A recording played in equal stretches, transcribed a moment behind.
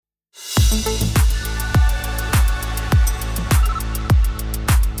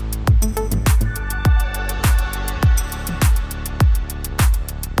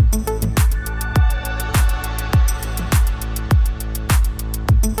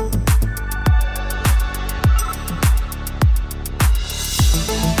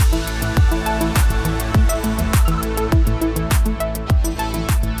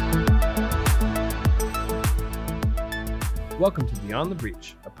Welcome to Beyond the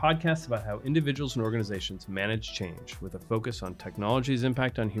Breach, a podcast about how individuals and organizations manage change with a focus on technology's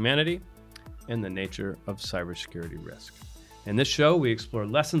impact on humanity and the nature of cybersecurity risk. In this show, we explore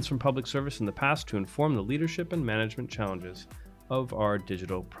lessons from public service in the past to inform the leadership and management challenges of our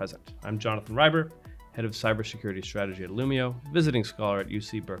digital present. I'm Jonathan Reiber, head of cybersecurity strategy at Illumio, visiting scholar at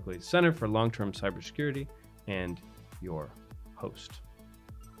UC Berkeley's Center for Long-Term Cybersecurity, and your host.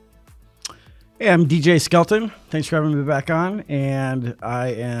 Hey, I'm DJ Skelton. Thanks for having me back on. And I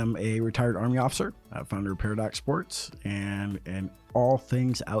am a retired Army officer, founder of Paradox Sports, and an all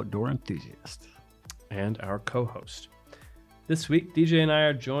things outdoor enthusiast. And our co-host. This week, DJ and I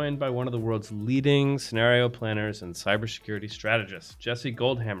are joined by one of the world's leading scenario planners and cybersecurity strategists, Jesse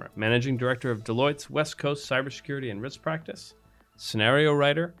Goldhammer, Managing Director of Deloitte's West Coast Cybersecurity and Risk Practice, scenario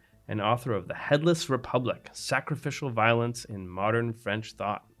writer, and author of The Headless Republic, Sacrificial Violence in Modern French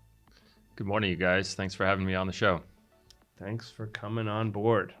Thought. Good morning, you guys. Thanks for having me on the show. Thanks for coming on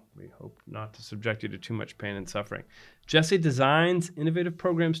board. We hope not to subject you to too much pain and suffering. Jesse designs innovative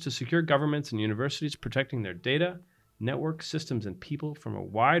programs to secure governments and universities, protecting their data, network systems, and people from a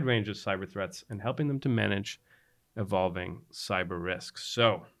wide range of cyber threats and helping them to manage evolving cyber risks.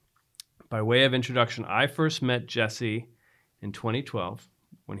 So, by way of introduction, I first met Jesse in 2012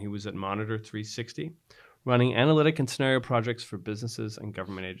 when he was at Monitor 360. Running analytic and scenario projects for businesses and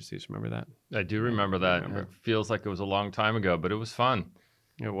government agencies. Remember that? I do remember that. It feels like it was a long time ago, but it was fun.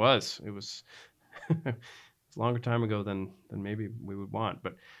 It was. It was a longer time ago than maybe we would want.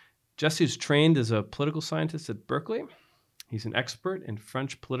 But Jesse's trained as a political scientist at Berkeley. He's an expert in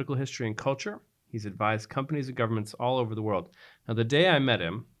French political history and culture. He's advised companies and governments all over the world. Now, the day I met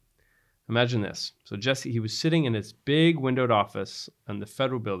him, imagine this. So Jesse, he was sitting in his big windowed office in the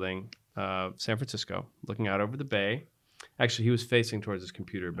federal building, San Francisco, looking out over the bay. Actually, he was facing towards his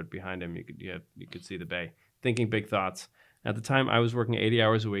computer, but behind him you could see the bay, thinking big thoughts. At the time, I was working 80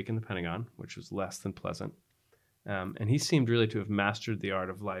 hours a week in the Pentagon, which was less than pleasant. And he seemed really to have mastered the art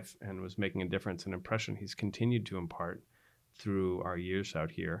of life and was making a difference, an impression he's continued to impart through our years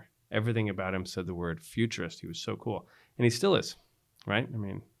out here. Everything about him said the word futurist. He was so cool. And he still is, right? I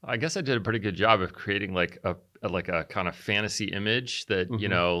mean, I guess I did a pretty good job of creating like a kind of fantasy image that, you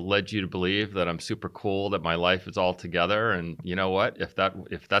know, led you to believe that I'm super cool, that my life is all together. And you know what? If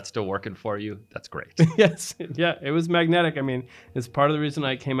that's still working for you, that's great. Yes. Yeah. It was magnetic. I mean, it's part of the reason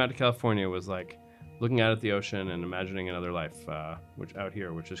I came out to California was like looking out at the ocean and imagining another life, which out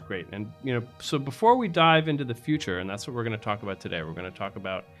here, which is great. And, you know, so before we dive into the future, and that's what we're going to talk about today, we're going to talk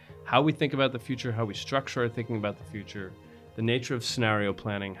about how we think about the future, how we structure our thinking about the future, the nature of scenario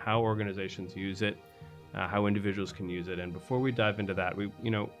planning, how organizations use it, how individuals can use it. And before we dive into that,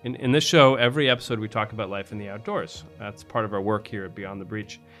 in this show, every episode we talk about life in the outdoors. That's part of our work here at Beyond the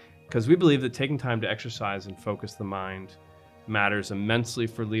Breach, because we believe that taking time to exercise and focus the mind matters immensely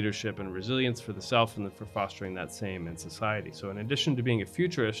for leadership and resilience for the self and for fostering that same in society. So in addition to being a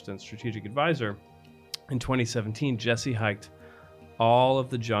futurist and strategic advisor, in 2017, Jesse hiked all of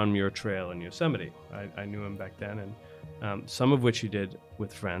the John Muir Trail in Yosemite. I knew him back then, and some of which he did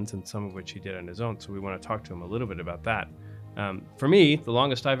with friends and some of which he did on his own. So we want to talk to him a little bit about that. For me, the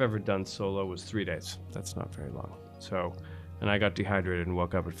longest I've ever done solo was 3 days. That's not very long. So, and I got dehydrated and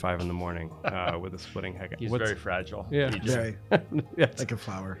woke up at 5 a.m. With a splitting headache. He's very fragile. Yeah. Very. Yes. Like a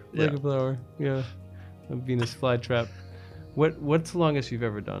flower. Like a flower. Yeah. A Venus flytrap. What's the longest you've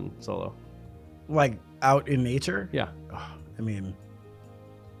ever done solo? Like out in nature? Yeah. Oh, I mean,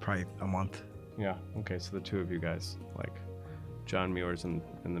 probably a month. Yeah. Okay. So the two of you guys, like John Muir's in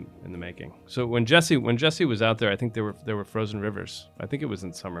the making. So when Jesse was out there, I think there were frozen rivers. I think it was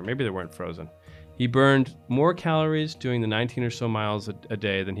in summer. Maybe they weren't frozen. He burned more calories doing the 19 or so miles a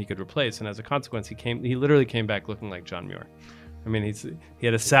day than he could replace, and as a consequence, he literally came back looking like John Muir. I mean, he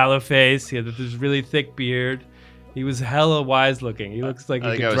had a sallow face. He had this really thick beard. He was hella wise looking. He looks like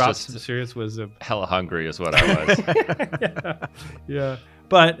he could drop some serious wisdom. Hella hungry is what I was. Yeah.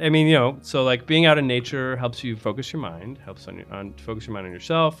 But I mean, you know, so like being out in nature helps you focus your mind, helps focus your mind on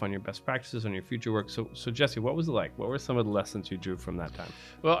yourself, on your best practices, on your future work. So Jesse, what was it like? What were some of the lessons you drew from that time?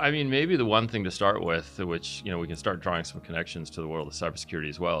 Well, I mean, maybe the one thing to start with, which, you know, we can start drawing some connections to the world of cybersecurity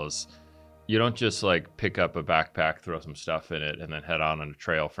as well, is you don't just like pick up a backpack, throw some stuff in it, and then head out on a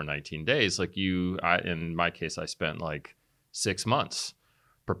trail for 19 days. Like in my case, I spent like 6 months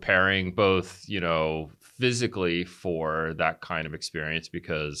preparing both, physically for that kind of experience,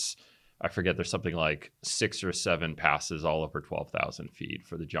 because I forget there's something like 6 or 7 passes all over 12,000 feet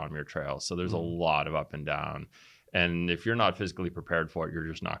for the John Muir Trail. So there's a lot of up and down. And if you're not physically prepared for it, you're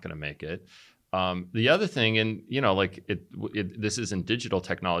just not going to make it. The other thing, and this isn't digital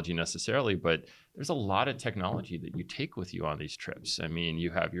technology necessarily, but there's a lot of technology that you take with you on these trips. I mean,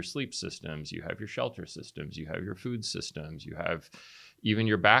 you have your sleep systems, you have your shelter systems, you have your food systems, you have even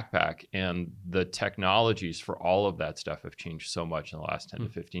your backpack, and the technologies for all of that stuff have changed so much in the last 10 to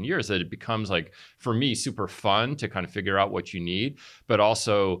 15 years that it becomes, like, for me, super fun to kind of figure out what you need, but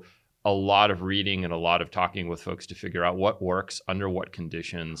also a lot of reading and a lot of talking with folks to figure out what works under what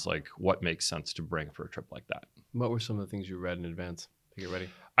conditions, like what makes sense to bring for a trip like that. What were some of the things you read in advance to get ready?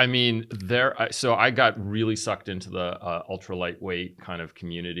 I mean, so I got really sucked into the ultra lightweight kind of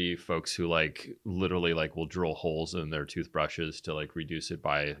community, folks who literally will drill holes in their toothbrushes to reduce it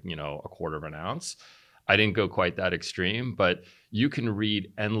by, a quarter of an ounce. I didn't go quite that extreme, but you can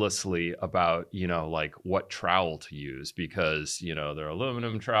read endlessly about, what trowel to use, because, there are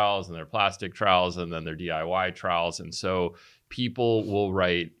aluminum trowels and there are plastic trowels and then there are DIY trowels. And so people will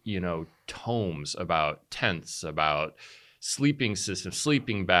write, tomes about tents, about sleeping systems,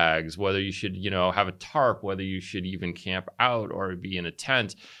 sleeping bags, whether you should, have a tarp, whether you should even camp out or be in a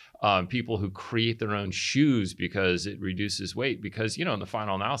tent. People who create their own shoes because it reduces weight. Because, in the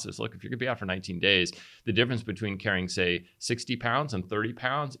final analysis, look, if you're going to be out for 19 days, the difference between carrying, say, 60 pounds and 30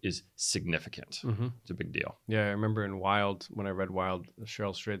 pounds is significant. Mm-hmm. It's a big deal. Yeah, I remember in Wild, when I read Wild,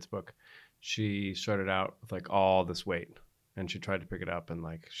 Cheryl Strayed's book, she started out with all this weight, and she tried to pick it up, and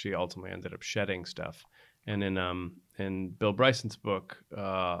she ultimately ended up shedding stuff. And in Bill Bryson's book,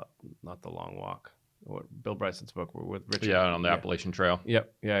 not The Long Walk, Bill Bryson's book with Richard. Yeah, on the Appalachian Trail.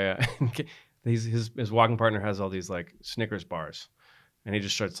 Yep. Yeah. His walking partner has all these Snickers bars, and he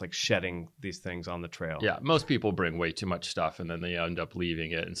just starts shedding these things on the trail. Yeah, most people bring way too much stuff and then they end up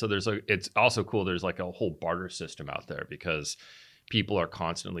leaving it. And so it's also cool. There's a whole barter system out there, because people are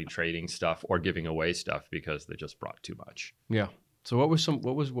constantly trading stuff or giving away stuff because they just brought too much. Yeah. So what was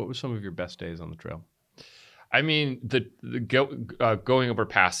some of your best days on the trail? I mean, going over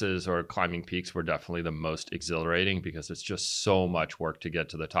passes or climbing peaks were definitely the most exhilarating, because it's just so much work to get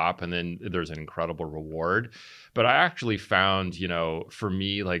to the top, and then there's an incredible reward. But I actually found, for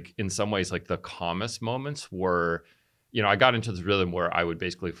me, in some ways, the calmest moments were, I got into this rhythm where I would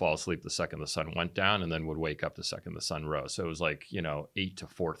basically fall asleep the second the sun went down, and then would wake up the second the sun rose. So it was 8 to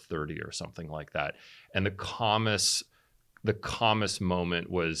 4:30 or something like that. And the calmest moment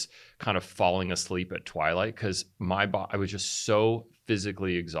was kind of falling asleep at twilight, because I was just so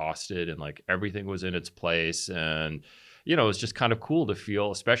physically exhausted, and everything was in its place. And, it was just kind of cool to feel,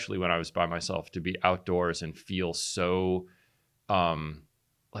 especially when I was by myself, to be outdoors and feel so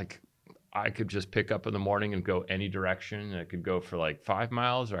I could just pick up in the morning and go any direction. I could go for 5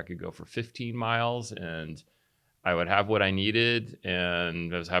 miles, or I could go for 15 miles, and I would have what I needed,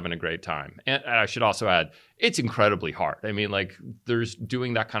 and I was having a great time. And I should also add, it's incredibly hard. I mean, there's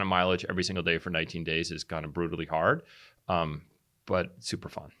doing that kind of mileage every single day for 19 days is kind of brutally hard, but super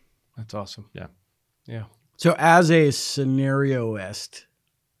fun. That's awesome. Yeah. Yeah. So as a scenarioist,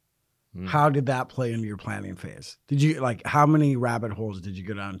 how did that play into your planning phase? Did you how many rabbit holes did you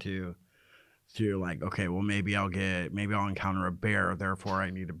go down to okay, well, maybe I'll encounter a bear, therefore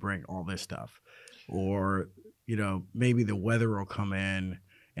I need to bring all this stuff, or maybe the weather will come in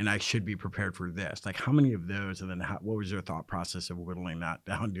and I should be prepared for this. How many of those, and then what was your thought process of whittling that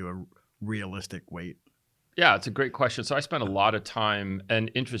down to a realistic weight? Yeah, it's a great question. So I spent a lot of time, and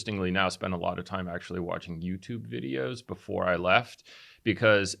interestingly now spend a lot of time actually watching YouTube videos before I left,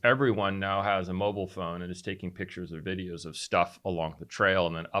 because everyone now has a mobile phone and is taking pictures or videos of stuff along the trail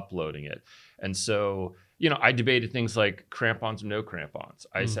and then uploading it. And so, I debated things like crampons or no crampons,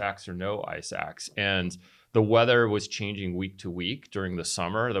 ice axe or no ice axe. And the weather was changing week to week during the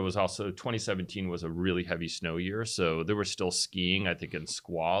summer. There was also 2017 was a really heavy snow year. So there was still skiing, I think, in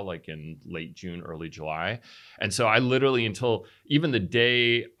Squaw, in late June, early July. And so I literally, until even the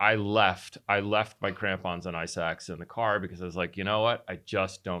day I left my crampons and ice axe in the car, because I was like, you know what? I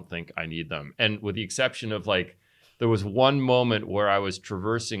just don't think I need them. And with the exception of there was one moment where I was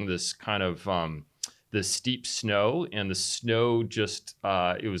traversing this kind of, the steep snow, and the snow just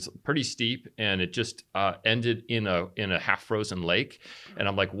it was pretty steep, and it just ended in a half frozen lake, and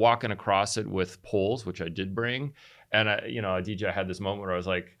I'm walking across it with poles, which I did bring, and DJ, I had this moment where I was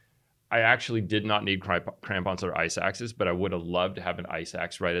I actually did not need crampons or ice axes, but I would have loved to have an ice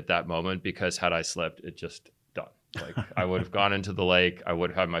axe right at that moment, because had I slipped, it just done. Like I would have gone into the lake. I would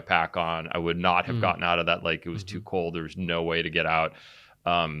have had my pack on. I would not have gotten out of that lake. It was too cold. There was no way to get out.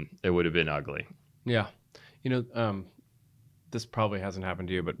 It would have been ugly. Yeah. This probably hasn't happened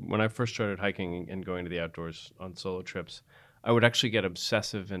to you, but when I first started hiking and going to the outdoors on solo trips, I would actually get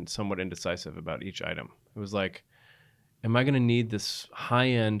obsessive and somewhat indecisive about each item. It was like, am I going to need this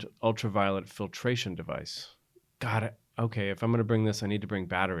high-end ultraviolet filtration device? Got it. Okay, if I'm going to bring this, I need to bring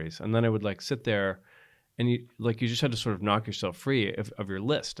batteries. And then I would like sit there, and you just had to sort of knock yourself free of your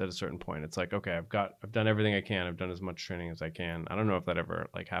list at a certain point. It's like, okay, I've done everything I can. I've done as much training as I can. I don't know if that ever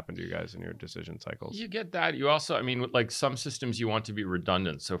like happened to you guys in your decision cycles. You get that. You also, I mean, like some systems you want to be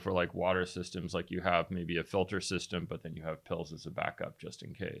redundant. So for like water systems, like you have maybe a filter system, but then you have pills as a backup just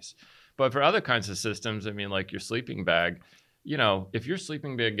in case. But for other kinds of systems, I mean, like your sleeping bag, if your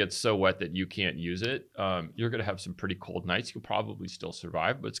sleeping bag gets so wet that you can't use it, you're going to have some pretty cold nights. You'll probably still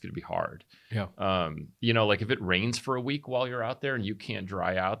survive, but it's going to be hard. Yeah. Like if it rains for a week while you're out there and you can't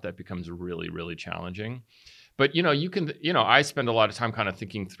dry out, that becomes really, really challenging. But, you can, I spend a lot of time kind of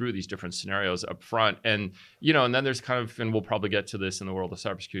thinking through these different scenarios up front. And, and then there's kind of, and we'll probably get to this in the world of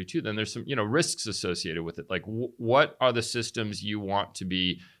cybersecurity too, then there's some, risks associated with it. Like what are the systems you want to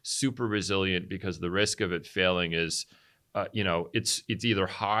be super resilient, because the risk of it failing is, it's either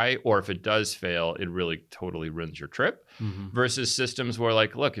high, or if it does fail, it really totally ruins your trip, versus systems where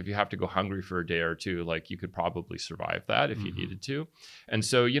like, look, if you have to go hungry for a day or two, like you could probably survive that if you needed to. And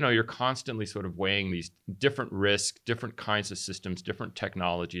so, you're constantly sort of weighing these different risks, different kinds of systems, different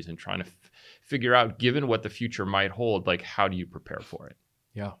technologies, and trying to figure out, given what the future might hold, like how do you prepare for it?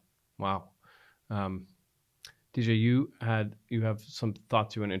 Yeah. Wow. DJ, you have some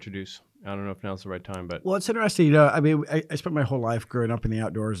thoughts you want to introduce. I don't know if now's the right time, but well, it's interesting. I spent my whole life growing up in the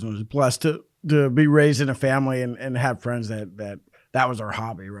outdoors, and was blessed to be raised in a family and have friends that was our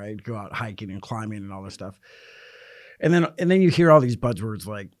hobby, right? Go out hiking and climbing and all this stuff. And then you hear all these buzzwords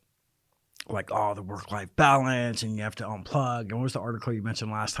like the work-life balance, and you have to unplug. And what was the article you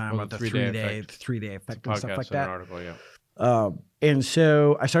mentioned last time about the three-day effect and stuff like that? Article, yeah. And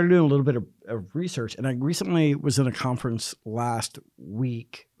so I started doing a little bit of research, and I recently was in a conference last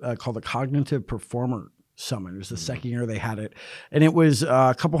week called the Cognitive Performer Summit. It was the second year they had it, and it was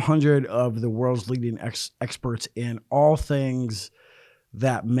a couple hundred of the world's leading experts in all things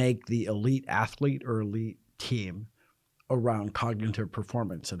that make the elite athlete or elite team around cognitive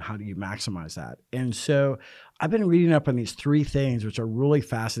performance and how do you maximize that. And so I've been reading up on these three things, which are really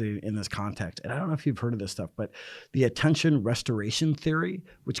fascinating in this context. And I don't know if you've heard of this stuff, but the attention restoration theory,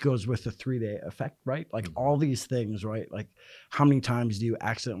 which goes with the 3-day effect, right? Like all these things, right? Like how many times do you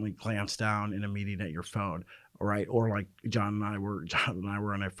accidentally glance down in a meeting at your phone? Right. Or like John and I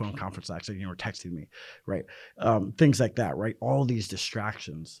were on a phone conference actually, you were texting me, right? Things like that, right? All these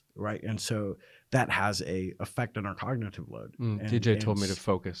distractions, right? And so that has a effect on our cognitive load. DJ told me to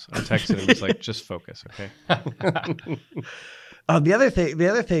focus. I texted him, it's like, just focus, okay? The other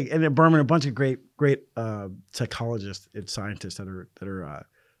thing, and at Berman, a bunch of great psychologists and scientists that are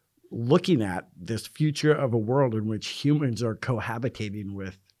looking at this future of a world in which humans are cohabitating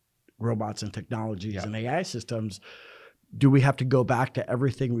with robots and technologies and AI systems. Do we have to go back to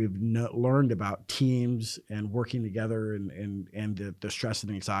everything we've learned about teams and working together and the stress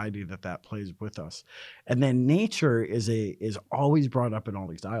and anxiety that plays with us? And then nature is always brought up in all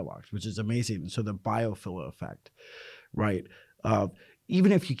these dialogues, which is amazing. So the biophilo effect, right?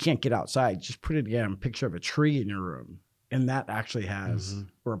 Even if you can't get outside, just put it again, a picture of a tree in your room, and that actually has,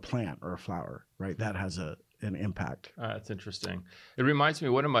 or a plant or a flower, right? That has an impact. That's interesting. It reminds me,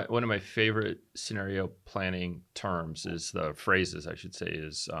 one of my favorite scenario planning terms is phrases, I should say,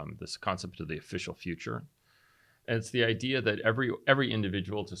 is this concept of the official future. And it's the idea that every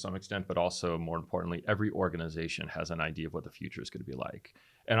individual to some extent, but also more importantly, every organization has an idea of what the future is going to be like.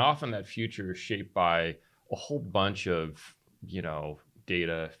 And often that future is shaped by a whole bunch of,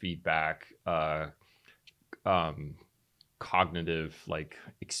 data, feedback, cognitive like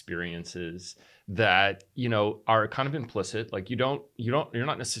experiences that are kind of implicit. Like you're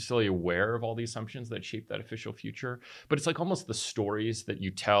not necessarily aware of all the assumptions that shape that official future, but it's like almost the stories that you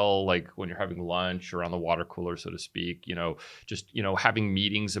tell, like when you're having lunch or on the water cooler, so to speak, just having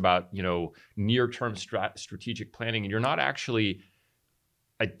meetings about near-term strategic planning, and you're not actually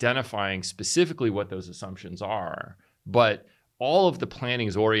identifying specifically what those assumptions are, but all of the planning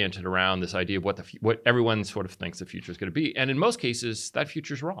is oriented around this idea of what everyone sort of thinks the future is going to be. And in most cases, that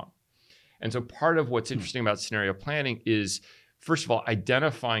future is wrong. And so part of what's interesting about scenario planning is first of all,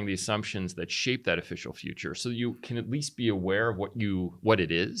 identifying the assumptions that shape that official future so you can at least be aware of what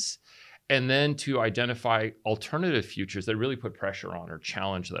it is. And then to identify alternative futures that really put pressure on or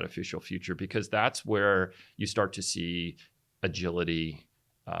challenge that official future, because that's where you start to see agility,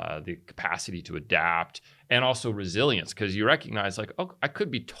 the capacity to adapt, and also resilience, because you recognize like, oh, I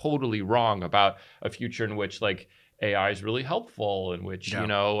could be totally wrong about a future in which like AI is really helpful, in which,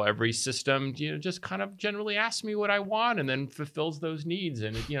 every system, just kind of generally asks me what I want and then fulfills those needs.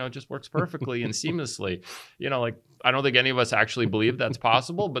 And it, just works perfectly and seamlessly. Like, I don't think any of us actually believe that's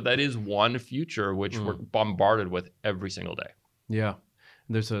possible, but that is one future which we're bombarded with every single day. Yeah.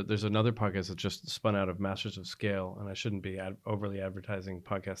 There's another podcast that just spun out of Masters of Scale, and I shouldn't be overly advertising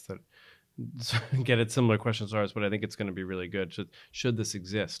podcasts that get at similar questions to ours, but I think it's going to be really good. Should this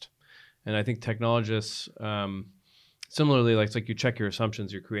exist? And I think technologists, similarly, like you check your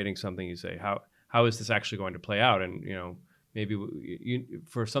assumptions, you're creating something, you say, how is this actually going to play out? And, maybe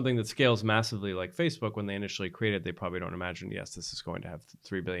for something that scales massively like Facebook, when they initially created, they probably don't imagine, yes, this is going to have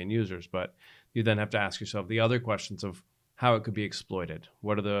 3 billion users. But you then have to ask yourself the other questions of how it could be exploited.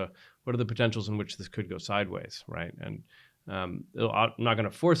 What are the potentials in which this could go sideways, right? And I'm not going to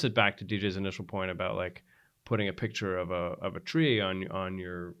force it back to DJ's initial point about like putting a picture of a tree on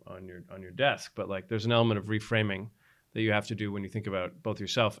your desk, but like there's an element of reframing that you have to do when you think about both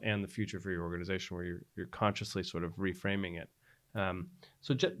yourself and the future for your organization, where you're consciously sort of reframing it.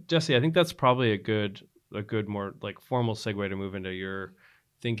 So Jesse, I think that's probably a good more like formal segue to move into your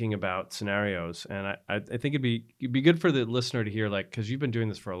thinking about scenarios. And I think it'd be good for the listener to hear, like, because you've been doing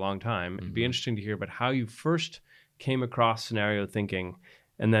this for a long time, it'd be interesting to hear about how you first came across scenario thinking,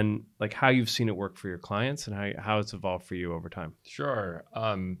 and then like how you've seen it work for your clients and how it's evolved for you over time. Sure.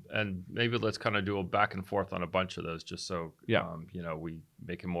 And maybe let's kind of do a back and forth on a bunch of those, just so, we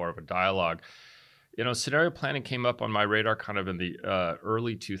make it more of a dialogue. Scenario planning came up on my radar kind of in the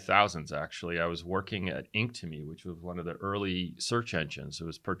early 2000s, actually. I was working at Inktomi, which was one of the early search engines. It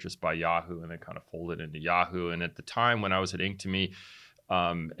was purchased by Yahoo and then kind of folded into Yahoo. And at the time when I was at Inktomi,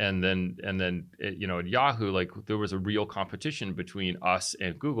 and then at Yahoo, like there was a real competition between us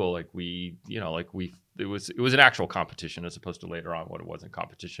and Google. Like it was an actual competition as opposed to later on when it wasn't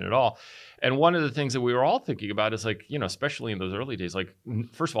competition at all. And one of the things that we were all thinking about is like, especially in those early days, like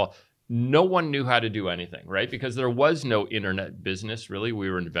first of all, no one knew how to do anything, right? Because there was no internet business really. We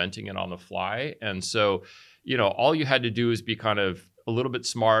were inventing it on the fly. And so, all you had to do is be kind of a little bit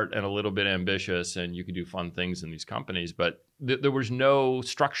smart and a little bit ambitious, and you could do fun things in these companies, but there was no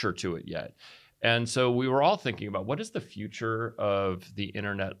structure to it yet. And so we were all thinking about, what does the future of the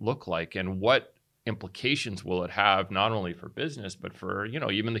internet look like, and what implications will it have not only for business but for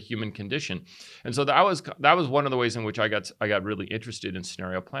even the human condition? And so that was one of the ways in which I got really interested in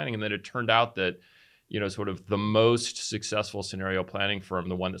scenario planning. And then it turned out that sort of the most successful scenario planning firm,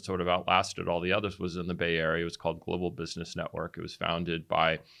 the one that sort of outlasted all the others, was in the Bay Area. It was called Global Business Network. It was founded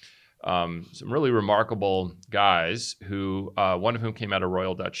by some really remarkable guys who, one of whom came out of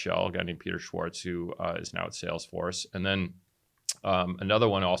Royal Dutch Shell, a guy named Peter Schwartz, who is now at Salesforce. And then another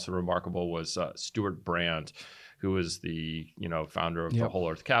one also remarkable was Stuart Brand, who was the founder of the Whole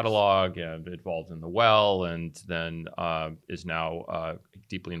Earth Catalog and involved in the Well, and then is now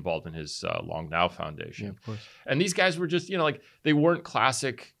deeply involved in his Long Now Foundation. Yeah, of course. And these guys were just they weren't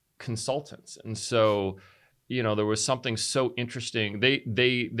classic consultants, and so there was something so interesting.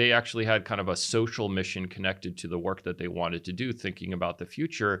 They actually had kind of a social mission connected to the work that they wanted to do, thinking about the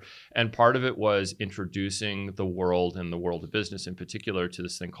future. And part of it was introducing the world and the world of business in particular to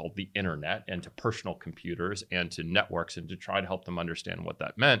this thing called the internet, and to personal computers and to networks, and to try to help them understand what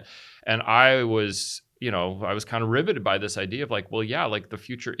that meant. And I was kind of riveted by this idea of like, well, yeah, like the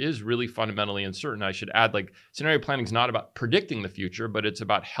future is really fundamentally uncertain. I should add, like, scenario planning is not about predicting the future, but it's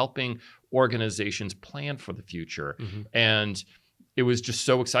about helping organizations plan for the future. Mm-hmm. And it was just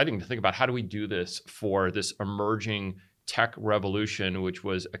so exciting to think about, how do we do this for this emerging tech revolution, which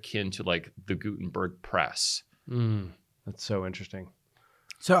was akin to like the Gutenberg press. That's so interesting.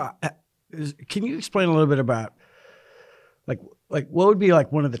 So can you explain a little bit about like what would be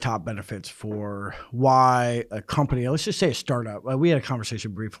like one of the top benefits for why a company, let's just say a startup, we had a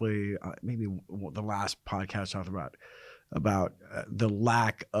conversation briefly, maybe the last podcast talked about the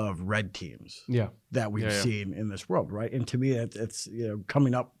lack of red teams that we've seen in this world, right? And to me, it's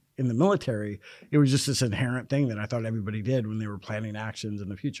coming up in the military, it was just this inherent thing that I thought everybody did when they were planning actions in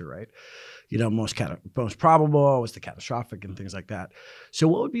the future, right? Most probable was the catastrophic and things like that. So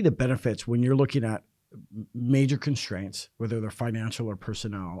what would be the benefits when you're looking at major constraints, whether they're financial or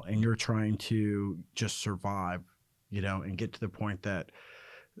personnel, and you're trying to just survive, and get to the point that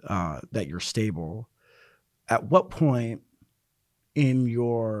that you're stable? At what point in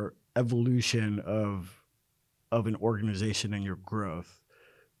your evolution of an organization and your growth?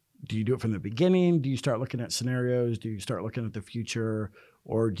 Do you do it from the beginning? Do you start looking at scenarios? Do you start looking at the future?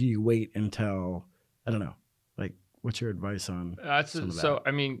 Or do you wait until, I don't know, like, what's your advice on some of that? So,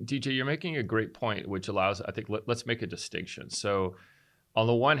 I mean, DJ, you're making a great point, which allows, I think, let's make a distinction. So on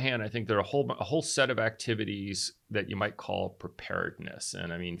the one hand, I think there are a whole set of activities that you might call preparedness.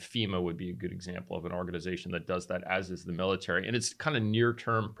 And I mean, FEMA would be a good example of an organization that does that, as is the military. And it's kind of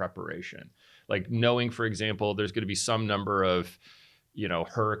near-term preparation. Like knowing, for example, there's going to be some number of,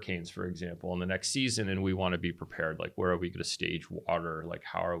 hurricanes, for example, in the next season, and we want to be prepared. Like, where are we going to stage water? Like,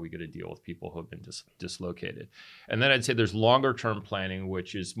 how are we going to deal with people who have been dislocated? And then I'd say there's longer-term planning,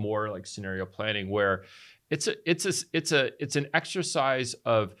 which is more like scenario planning, where it's an exercise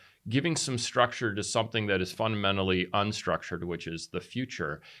of giving some structure to something that is fundamentally unstructured, which is the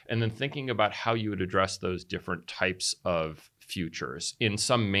future, and then thinking about how you would address those different types of futures in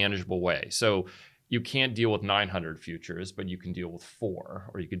some manageable way. So you can't deal with 900 futures, but you can deal with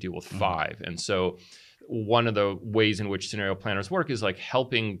 4, or you could deal with 5. And so one of the ways in which scenario planners work is like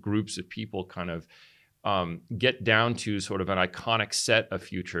helping groups of people kind of get down to sort of an iconic set of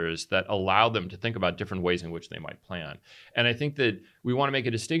futures that allow them to think about different ways in which they might plan. And I think that we want to make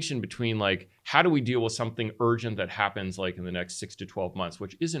a distinction between like, how do we deal with something urgent that happens like in the next 6 to 12 months,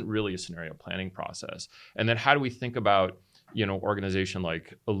 which isn't really a scenario planning process. And then how do we think about, organization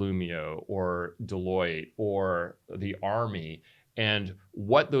like Illumio or Deloitte or the Army, and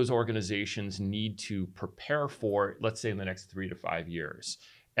what those organizations need to prepare for, let's say in the next 3 to 5 years.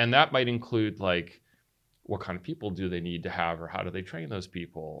 And that might include like, what kind of people do they need to have, or how do they train those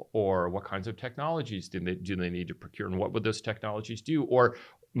people, or what kinds of technologies do they need to procure, and what would those technologies do? Or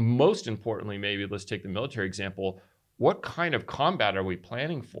most importantly, maybe let's take the military example, what kind of combat are we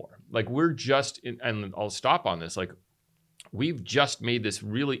planning for? Like and I'll stop on this, like we've just made this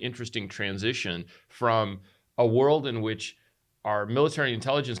really interesting transition from a world in which our military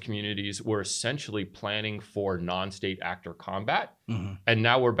intelligence communities were essentially planning for non-state actor combat. Mm-hmm. And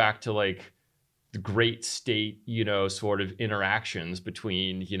now we're back to like the great state, sort of interactions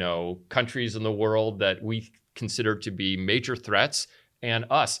between, countries in the world that we consider to be major threats and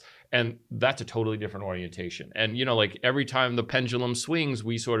us. And that's a totally different orientation. And, like every time the pendulum swings,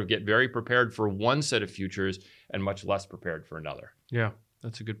 we sort of get very prepared for one set of futures and much less prepared for another. Yeah,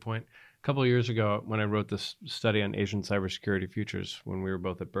 that's a good point. A couple of years ago, when I wrote this study on Asian cybersecurity futures, when we were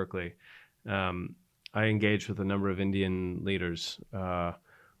both at Berkeley, I engaged with a number of Indian leaders,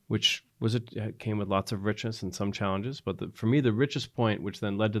 which came with lots of richness and some challenges. But for me, the richest point, which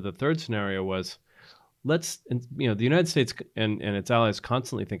then led to the third scenario, was the United States and its allies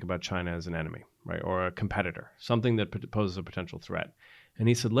constantly think about China as an enemy, right, or a competitor, something that poses a potential threat. And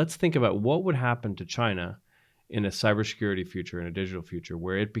he said, let's think about what would happen to China in a cybersecurity future, in a digital future,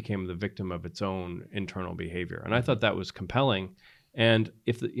 where it became the victim of its own internal behavior. And I thought that was compelling. And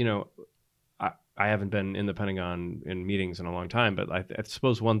if I haven't been in the Pentagon in meetings in a long time, but I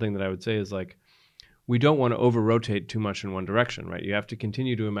suppose one thing that I would say is like, we don't want to over-rotate too much in one direction, right? You have to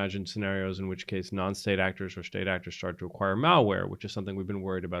continue to imagine scenarios in which case non-state actors or state actors start to acquire malware, which is something we've been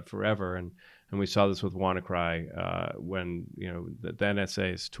worried about forever. And we saw this with WannaCry when the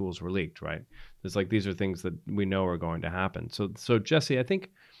NSA's tools were leaked, right? It's like these are things that we know are going to happen. So Jesse, I think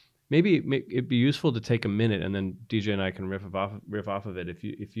maybe it'd be useful to take a minute, and then DJ and I can riff off of it.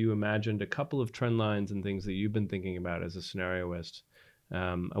 If you imagined a couple of trend lines and things that you've been thinking about as a scenarioist.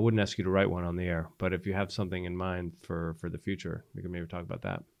 I wouldn't ask you to write one on the air, but if you have something in mind for the future, we can maybe talk about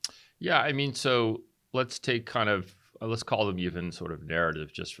that. Yeah, I mean, so let's take let's call them even sort of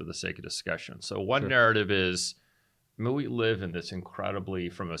narrative just for the sake of discussion. So one narrative is, we live in this incredibly,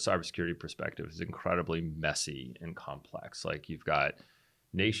 from a cybersecurity perspective, is incredibly messy and complex. Like you've got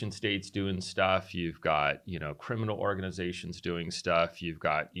nation states doing stuff, you've got, criminal organizations doing stuff, you've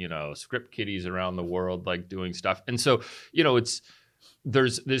got, script kiddies around the world like doing stuff. And so,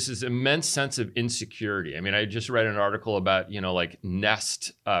 there's this immense sense of insecurity. I mean, I just read an article about, like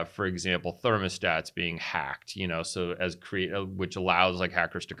Nest, for example, thermostats being hacked, so which allows like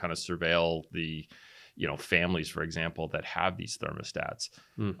hackers to kind of surveil the, families, for example, that have these thermostats.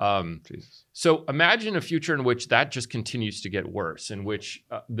 So imagine a future in which that just continues to get worse, in which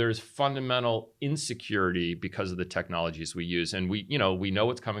there's fundamental insecurity because of the technologies we use. And we know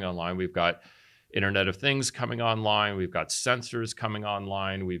what's coming online. We've got Internet of Things coming online. We've got sensors coming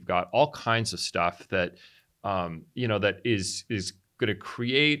online. We've got all kinds of stuff that, that is going to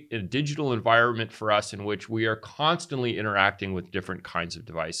create a digital environment for us in which we are constantly interacting with different kinds of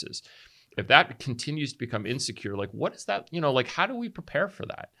devices. If that continues to become insecure, like what is that? Like how do we prepare for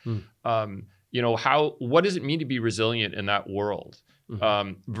that? what does it mean to be resilient in that world?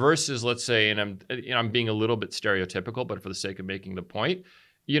 Versus, let's say, and I'm being a little bit stereotypical, but for the sake of making the point,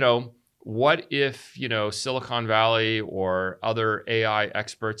 what if, Silicon Valley or other AI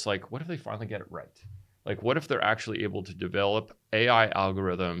experts, like, what if they finally get it right? Like, what if they're actually able to develop AI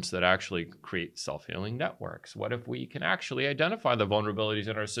algorithms that actually create self-healing networks? What if we can actually identify the vulnerabilities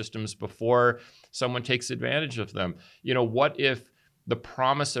in our systems before someone takes advantage of them? What if the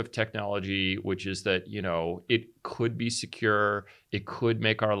promise of technology, which is that, it could be secure, it could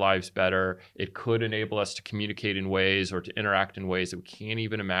make our lives better, it could enable us to communicate in ways or to interact in ways that we can't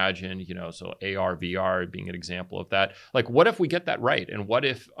even imagine, so AR, VR being an example of that. Like, what if we get that right? And what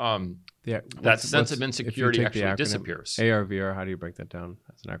if that sense of insecurity actually disappears? AR, VR, how do you break that down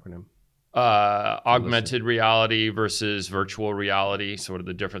as an acronym? Augmented reality versus virtual reality, sort of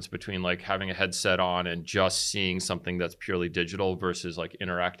the difference between like having a headset on and just seeing something that's purely digital versus like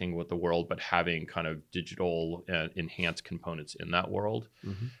interacting with the world but having kind of digital enhanced components in that world.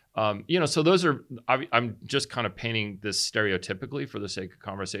 So those are, I'm just kind of painting this stereotypically for the sake of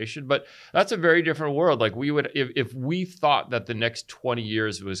conversation, but that's a very different world. Like, we would, if we thought that the next 20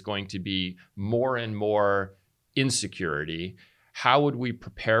 years was going to be more and more insecurity, how would we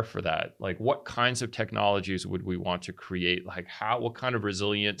prepare for that? Like, what kinds of technologies would we want to create? Like, what kind of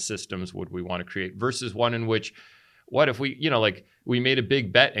resilient systems would we want to create versus one in which, what if we, we made a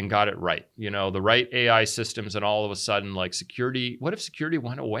big bet and got it right, the right AI systems, and all of a sudden, like, security, what if security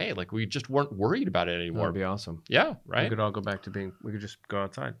went away? Like, we just weren't worried about it anymore. That'd be awesome. Yeah, right? We could all go back to we could just go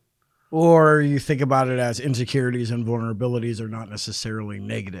outside. Or you think about it as insecurities and vulnerabilities are not necessarily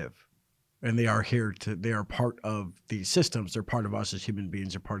negative. And they are part of these systems. They're part of us as human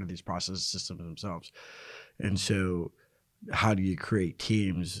beings. They're part of these process systems themselves. And so how do you create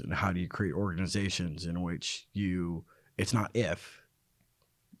teams and how do you create organizations in which it's not if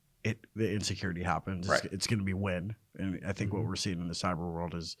the insecurity happens, right. It's going to be when. And I think what we're seeing in the cyber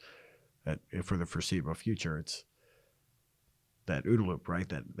world is that for the foreseeable future, it's that OODA loop, right?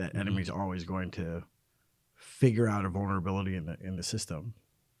 That enemy's always going to figure out a vulnerability in the system.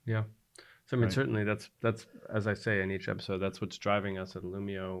 Yeah. So, certainly that's, as I say in each episode, that's what's driving us at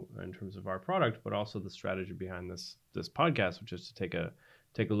Illumio in terms of our product, but also the strategy behind this podcast, which is to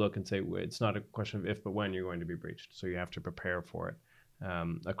take a look and say, it's not a question of if, but when you're going to be breached. So you have to prepare for it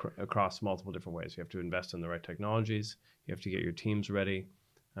across multiple different ways. You have to invest in the right technologies. You have to get your teams ready.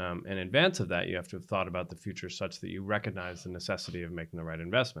 In advance of that, you have to have thought about the future such that you recognize the necessity of making the right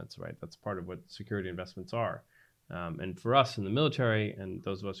investments, right? That's part of what security investments are. And for us in the military and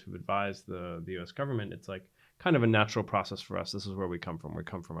those of us who've advised the U.S. government, it's like kind of a natural process for us. This is where we come from. We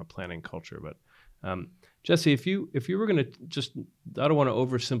come from a planning culture. But Jesse, if you were going to just, I don't want to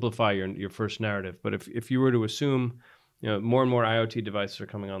oversimplify your first narrative, but if you were to assume, more and more IoT devices are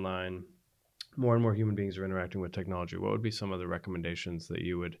coming online, more and more human beings are interacting with technology, what would be some of the recommendations that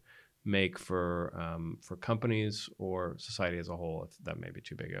you would make for companies or society as a whole? If that may be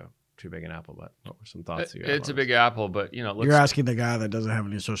too big an apple, but what were some thoughts you had? It's a big apple, but you're asking the guy that doesn't have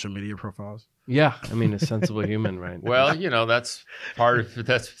any social media profiles. Yeah, a sensible human, right? Well, that's part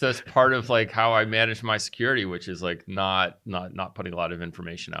of like how I manage my security, which is like not putting a lot of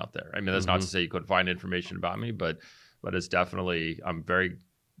information out there. That's not to say you couldn't find information about me, but it's definitely, I'm very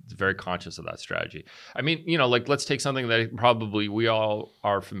conscious of that strategy. Like, let's take something that probably we all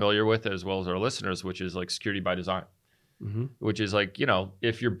are familiar with as well as our listeners, which is like security by design. Which is like,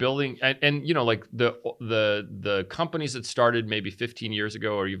 if you're building and like the companies that started maybe 15 years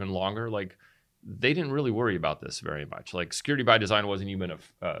ago or even longer, like, they didn't really worry about this very much. Like, security by design wasn't even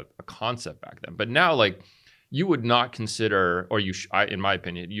a concept back then. But now, like, you would not consider, or in my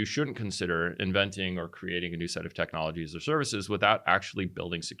opinion, you shouldn't consider inventing or creating a new set of technologies or services without actually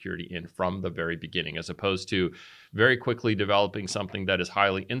building security in from the very beginning, as opposed to very quickly developing something that is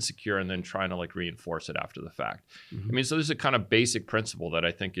highly insecure and then trying to like reinforce it after the fact. So there's a kind of basic principle that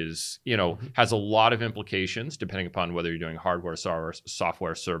I think is, has a lot of implications depending upon whether you're doing hardware,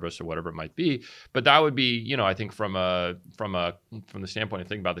 software, service, or whatever it might be. But that would be, I think from the standpoint of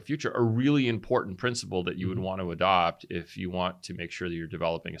thinking about the future, a really important principle that you would want to adopt if you want to make sure that you're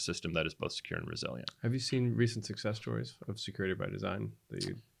developing a system that is both secure and resilient. Have you seen recent success stories of security by design that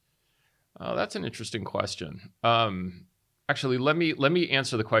you? That's an interesting question. Actually, let me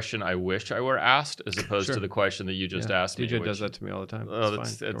answer the question I wish I were asked as opposed to the question that you just asked me. DJ does that to me all the time.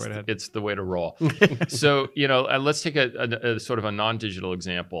 It's the way to roll. So, let's take a sort of a non-digital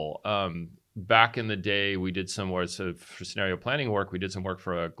example. Back in the day, we did some work for scenario planning work. We did some work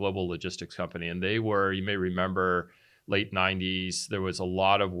for a global logistics company, and they were, you may remember, late 90s. There was a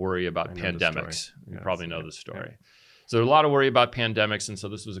lot of worry about pandemics. You probably know the story. Yeah. So a lot of worry about pandemics. And so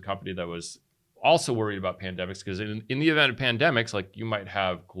this was a company that was also worried about pandemics because in the event of pandemics, like you might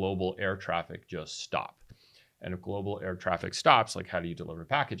have global air traffic just stop. And if global air traffic stops, like how do you deliver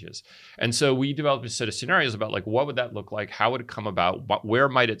packages? And so we developed a set of scenarios about like what would that look like? How would it come about? Where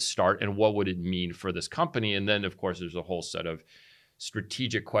might it start? And what would it mean for this company? And then of course, there's a whole set of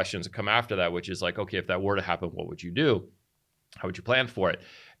strategic questions that come after that, which is like, okay, if that were to happen, what would you do? How would you plan for it?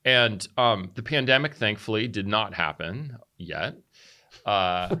 And the pandemic, thankfully, did not happen yet.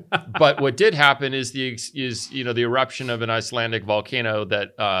 But what did happen is the eruption of an Icelandic volcano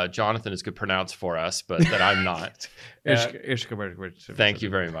that Jonathan is could pronounce for us, but that I'm not. Thank you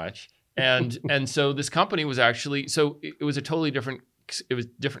very much. And so this company was actually it was a totally different. It was a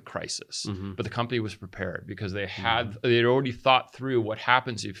different crisis, but the company was prepared because they had already thought through what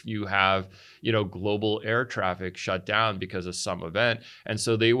happens if you have, global air traffic shut down because of some event. And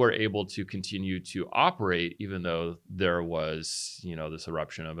so they were able to continue to operate even though there was, this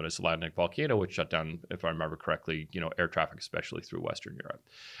eruption of an Icelandic volcano, which shut down, if I remember correctly, air traffic, especially through Western Europe.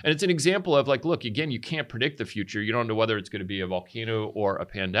 And it's an example of like, look, again, you can't predict the future. You don't know whether it's going to be a volcano or a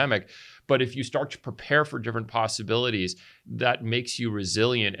pandemic. But if you start to prepare for different possibilities, that makes you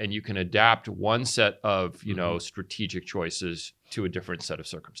resilient and you can adapt one set of, strategic choices to a different set of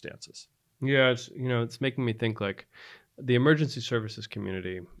circumstances. Yeah, it's making me think like the emergency services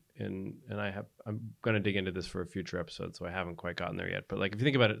community, and I'm going to dig into this for a future episode, so I haven't quite gotten there yet. But like if you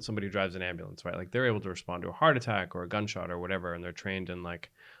think about it, somebody who drives an ambulance, right? Like they're able to respond to a heart attack or a gunshot or whatever, and they're trained in like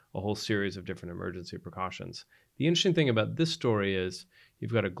a whole series of different emergency precautions. The interesting thing about this story is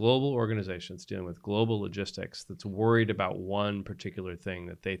you've got a global organization that's dealing with global logistics that's worried about one particular thing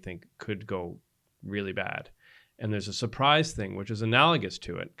that they think could go really bad. And there's a surprise thing, which is analogous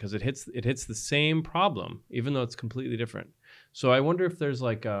to it because it hits the same problem, even though it's completely different. So I wonder if there's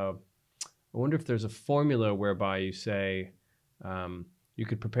a formula whereby you say, you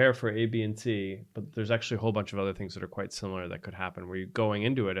could prepare for A, B, and C, but there's actually a whole bunch of other things that are quite similar that could happen where you're going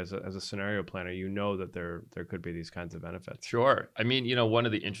into it as a scenario planner, that there could be these kinds of benefits. Sure. I mean, one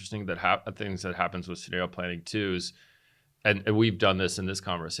of the interesting things that happens with scenario planning too is, and we've done this in this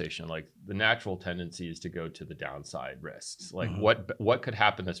conversation, like the natural tendency is to go to the downside risks. Like what could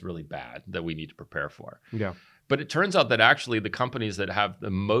happen that's really bad that we need to prepare for? Yeah. But it turns out that actually the companies that have the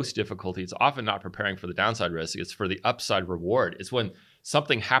most difficulty, it's often not preparing for the downside risk, it's for the upside reward. It's when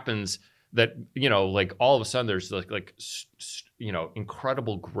something happens that, like all of a sudden there's like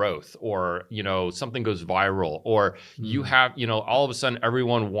incredible growth or, something goes viral or you have, all of a sudden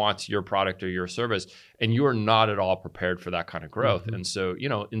everyone wants your product or your service and you are not at all prepared for that kind of growth. And so,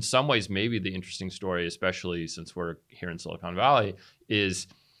 in some ways, maybe the interesting story, especially since we're here in Silicon Valley, is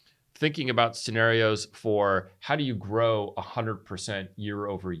thinking about scenarios for how do you grow 100% year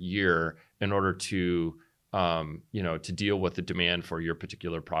over year in order to to deal with the demand for your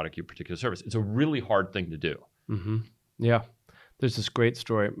particular product, your particular service. It's a really hard thing to do. Yeah. There's this great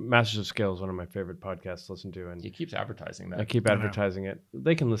story. Masters of Scale is one of my favorite podcasts to listen to. And he keeps advertising that. I keep advertising it.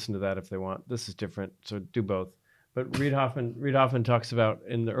 They can listen to that if they want. This is different, so do both. But Reid Hoffman talks about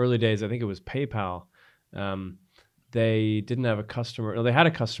in the early days, I think it was PayPal, they didn't have a customer. Well, they had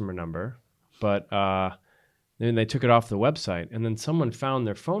a customer number, but then they took it off the website. And then someone found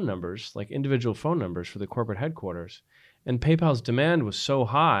their phone numbers, like individual phone numbers for the corporate headquarters. And PayPal's demand was so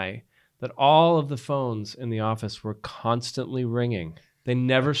high that all of the phones in the office were constantly ringing. They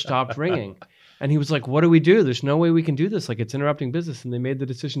never stopped ringing. And he was like, what do we do? There's no way we can do this. Like, it's interrupting business. And they made the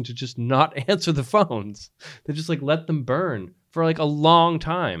decision to just not answer the phones. They just like let them burn for like a long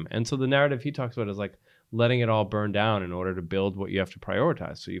time. And so the narrative he talks about is like letting it all burn down in order to build what you have to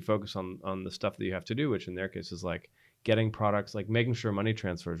prioritize. So you focus on the stuff that you have to do, which in their case is like getting products, like making sure money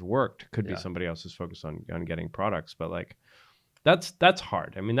transfers worked. Could be somebody else's focus on getting products. But like, that's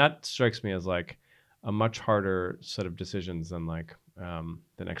hard. I mean, that strikes me as like a much harder set of decisions than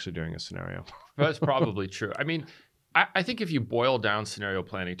actually doing a scenario. That's probably true. I mean, I think if you boil down scenario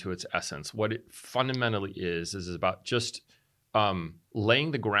planning to its essence, what it fundamentally is about just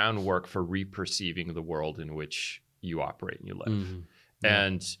laying the groundwork for reperceiving the world in which you operate and you live.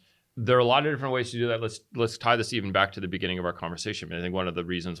 And there are a lot of different ways to do that. Let's tie this even back to the beginning of our conversation. I think one of the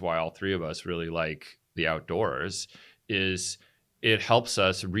reasons why all three of us really like the outdoors is it helps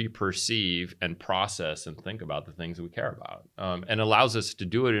us reperceive and process and think about the things that we care about, and allows us to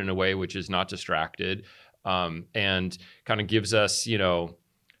do it in a way which is not distracted, and kind of gives us,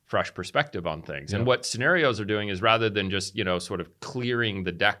 fresh perspective on things. And what scenarios are doing is rather than just, sort of clearing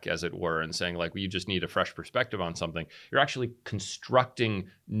the deck, as it were, and saying like, well, you just need a fresh perspective on something, you're actually constructing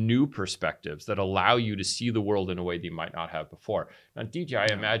new perspectives that allow you to see the world in a way that you might not have before. Now, DJ,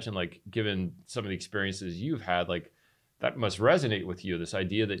 I imagine like given some of the experiences you've had, like that must resonate with you, this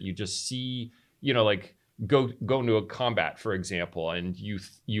idea that you just see, like go into a combat, for example, and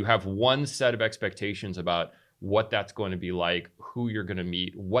you have one set of expectations about what that's going to be like, who you're going to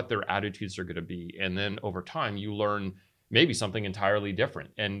meet, what their attitudes are going to be, and then over time you learn maybe something entirely different,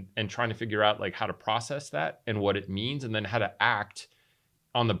 and trying to figure out like how to process that and what it means, and then how to act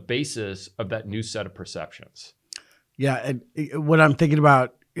on the basis of that new set of perceptions. Yeah, and what I'm thinking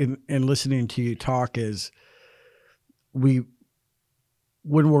about in listening to you talk is when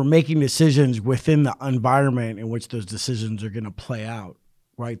we're making decisions within the environment in which those decisions are going to play out,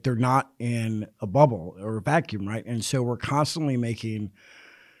 right? They're not in a bubble or a vacuum, right? And so we're constantly making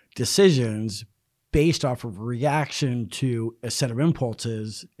decisions based off of reaction to a set of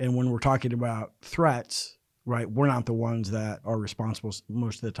impulses. And when we're talking about threats, right, we're not the ones that are responsible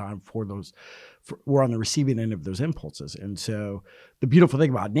most of the time for those. We're on the receiving end of those impulses. And so the beautiful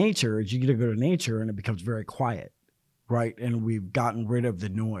thing about nature is you get to go to nature and it becomes very quiet, right? And we've gotten rid of the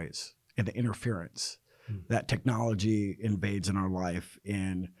noise and the interference that technology invades in our life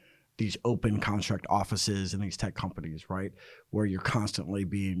in these open construct offices and these tech companies, right? Where you're constantly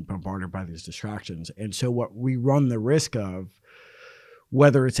being bombarded by these distractions. And so what we run the risk of,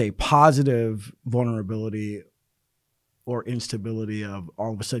 whether it's a positive vulnerability or instability of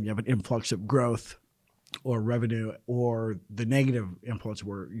all of a sudden you have an influx of growth or revenue, or the negative impulse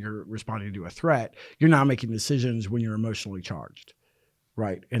where you're responding to a threat, you're not making decisions when you're emotionally charged,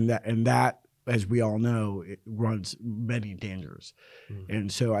 right? And that, as we all know, it runs many dangers.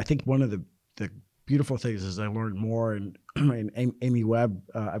 And so I think one of the beautiful things is I learned more, and Amy Webb,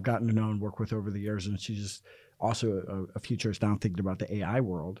 I've gotten to know and work with over the years, and she's also a futurist now thinking about the AI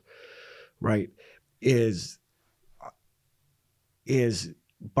world, right? Is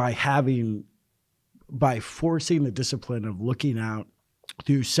by forcing the discipline of looking out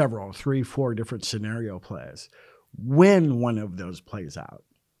through 3, 4 different scenario plays, when one of those plays out,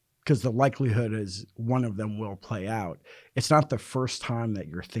 because the likelihood is one of them will play out. It's not the first time that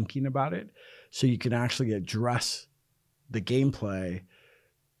you're thinking about it. So you can actually address the gameplay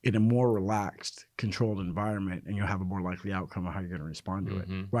in a more relaxed, controlled environment, and you'll have a more likely outcome of how you're going to respond to it.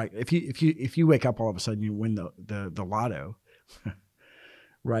 Right? If you wake up all of a sudden you win the lotto,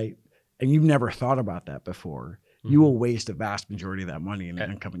 right, and you've never thought about that before, you will waste a vast majority of that money in the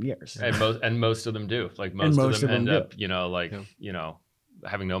incoming years. And most of them do. Like most of them end up,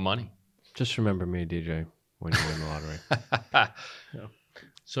 having no money. Just remember me, DJ, when you win the lottery. Yeah.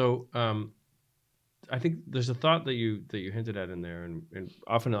 So I think there's a thought that you hinted at in there, and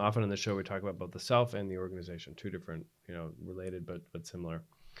often on the show we talk about both the self and the organization, two different, related but similar.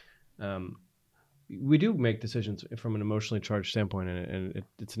 We do make decisions from an emotionally charged standpoint, and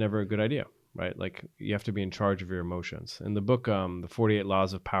it's never a good idea, right? Like, you have to be in charge of your emotions. In the book, The 48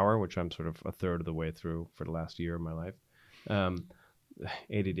 Laws of Power, which I'm sort of a third of the way through for the last year of my life,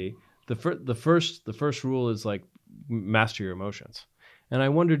 ADD. The first rule is like master your emotions. And I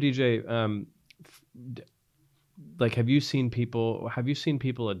wonder, DJ, like, have you seen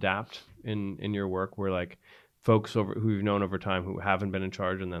people adapt in your work where, like, folks who you've known over time who haven't been in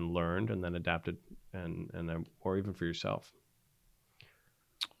charge and then learned and then adapted, and then, or even for yourself?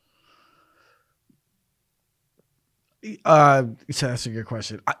 So that's a good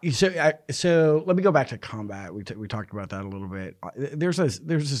question. So let me go back to combat. We talked about that a little bit. There's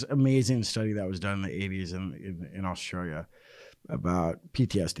this amazing study that was done in the 80s in Australia about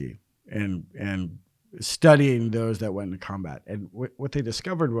PTSD and studying those that went into combat. And what they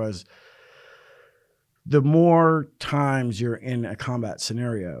discovered was the more times you're in a combat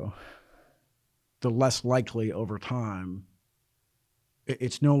scenario, the less likely over time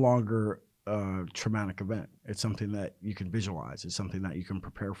it's no longer a traumatic event. It's something that you can visualize. It's something that you can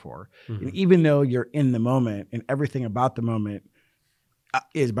prepare for. Mm-hmm. And even though you're in the moment and everything about the moment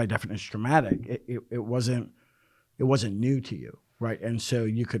is by definition traumatic, it wasn't new to you, right? And so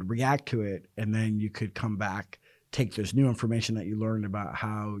you could react to it, and then you could come back, take this new information that you learned about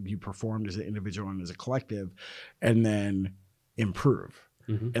how you performed as an individual and as a collective, and then improve,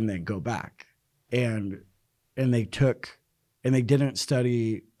 and then go back. And they didn't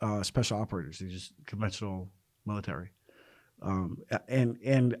study special operators; they just conventional military.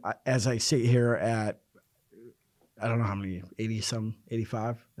 And as I sit here at, I don't know how many,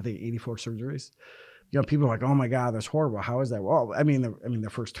 85, I think 84 surgeries. People are like, "Oh my God, that's horrible. How is that?" Well, the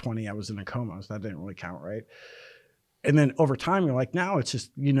first 20 I was in a coma, so that didn't really count, right? And then over time, you're like, now it's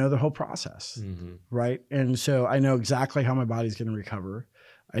just the whole process, right? And so I know exactly how my body's going to recover.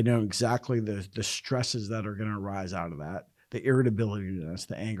 I know exactly the stresses that are going to arise out of that, the irritability,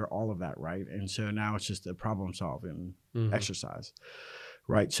 the anger, all of that, right? And so now it's just a problem solving exercise,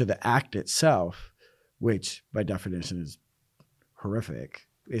 right? So the act itself, which by definition is horrific,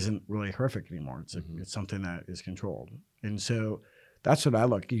 isn't really horrific anymore. It's something that is controlled. And so that's what I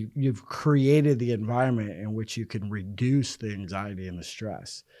look. You've created the environment in which you can reduce the anxiety and the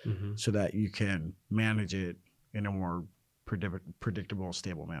stress so that you can manage it in a more predictable,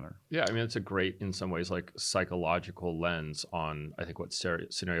 stable manner. Yeah, I mean, it's a great, in some ways, like psychological lens on, I think, what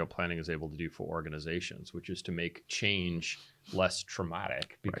scenario planning is able to do for organizations, which is to make change less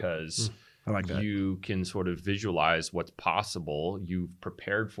traumatic because I like that. You can sort of visualize what's possible. You've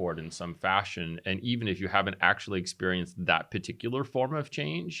prepared for it in some fashion. And even if you haven't actually experienced that particular form of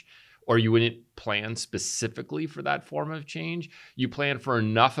change, or you wouldn't plan specifically for that form of change, you plan for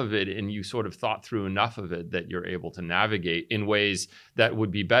enough of it and you sort of thought through enough of it that you're able to navigate in ways that would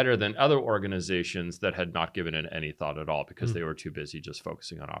be better than other organizations that had not given it any thought at all because they were too busy just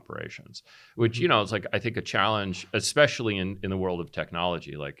focusing on operations, which, you know, it's like, I think a challenge, especially in the world of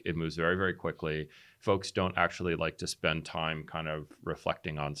technology. Like, it moves very, very quickly. Folks don't actually like to spend time kind of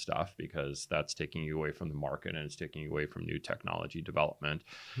reflecting on stuff because that's taking you away from the market and it's taking you away from new technology development.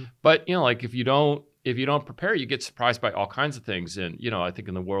 But, you know, like if you don't prepare, you get surprised by all kinds of things. And, you know, I think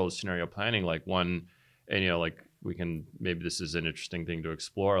in the world of scenario planning, like one, and, you know, like maybe this is an interesting thing to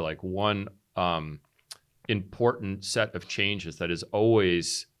explore, like one important set of changes that is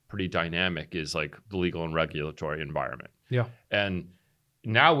always pretty dynamic is like the legal and regulatory environment. Yeah. And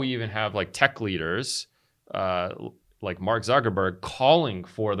now we even have like tech leaders like Mark Zuckerberg calling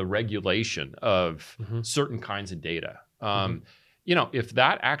for the regulation of certain kinds of data. You know, if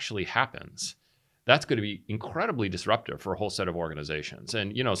that actually happens, that's going to be incredibly disruptive for a whole set of organizations.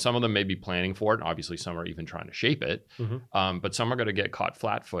 And, you know, some of them may be planning for it. Obviously, some are even trying to shape it. But some are going to get caught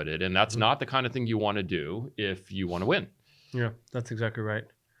flat-footed. And that's not the kind of thing you want to do if you want to win. Yeah, that's exactly right.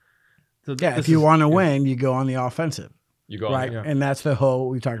 So yeah, if you want to win, you go on the offensive. You go right, on, and that's the whole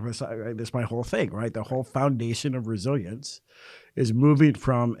we talked about. Right? That's my whole thing, right? The whole foundation of resilience is moving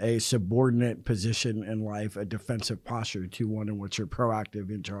from a subordinate position in life, a defensive posture, to one in which you're proactive,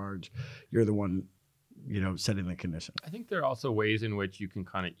 in charge. You're the one, you know, setting the condition. I think there are also ways in which you can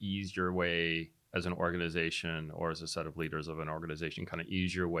kind of ease your way as an organization or as a set of leaders of an organization, kind of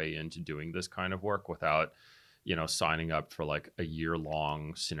ease your way into doing this kind of work without, you know, signing up for like a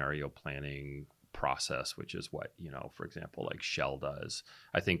year-long scenario planning process, which is what, you know, for example, like Shell does.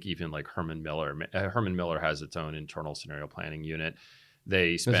 I think even like Herman Miller has its own internal scenario planning unit.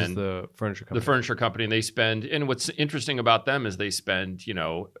 They spend, this is the furniture company, and they spend, and what's interesting about them is they spend, you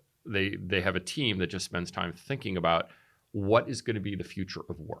know, they have a team that just spends time thinking about what is going to be the future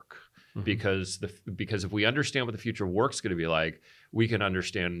of work. Because if we understand what the future of work is going to be like, we can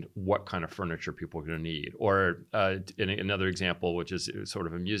understand what kind of furniture people are going to need. Or in another example, which is sort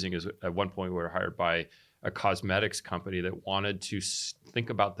of amusing, is at one point we were hired by a cosmetics company that wanted to think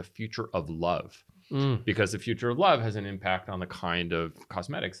about the future of love, because the future of love has an impact on the kind of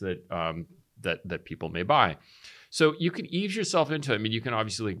cosmetics that that people may buy. So you can ease yourself into it. I mean, you can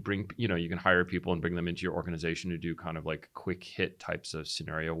obviously bring, you know, you can hire people and bring them into your organization to do kind of like quick hit types of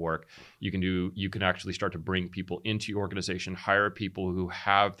scenario work. You can actually start to bring people into your organization, hire people who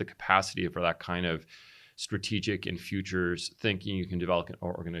have the capacity for that kind of strategic and futures thinking. You can develop an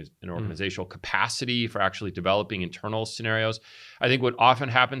organizational capacity for actually developing internal scenarios. I think what often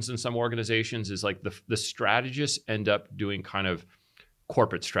happens in some organizations is like the strategists end up doing kind of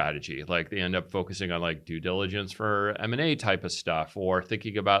corporate strategy. Like they end up focusing on like due diligence for M&A type of stuff, or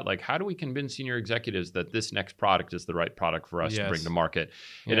thinking about like, how do we convince senior executives that this next product is the right product for us to bring to market?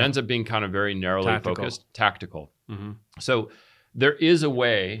 It ends up being kind of very narrowly focused, tactical. So there is a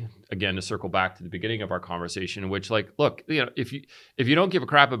way, again, to circle back to the beginning of our conversation, in which like, look, you know, if you don't give a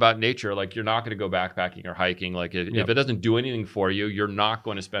crap about nature, like you're not going to go backpacking or hiking. Like if it doesn't do anything for you, you're not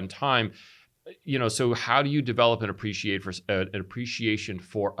going to spend time. You know, so how do you develop an appreciation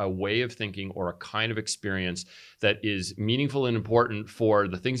for a way of thinking or a kind of experience that is meaningful and important for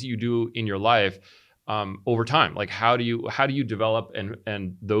the things that you do in your life over time? Like how do you develop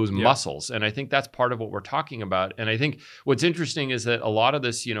and those muscles? And I think that's part of what we're talking about. And I think what's interesting is that a lot of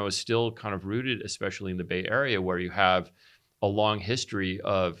this, you know, is still kind of rooted, especially in the Bay Area, where you have a long history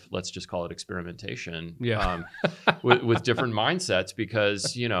of, let's just call it experimentation, with different mindsets,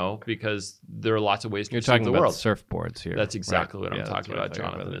 because there are lots of ways to see the world. Surfboards here. That's exactly what I'm talking about,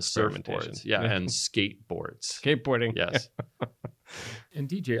 Jonathan, is surfboards. And skateboards. Skateboarding. Yes. And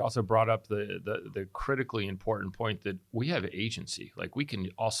DJ also brought up the critically important point that we have agency. Like we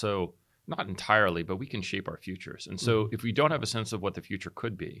can also, not entirely, but we can shape our futures. And so if we don't have a sense of what the future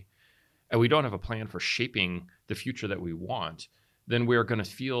could be, and we don't have a plan for shaping the future that we want, then we're going to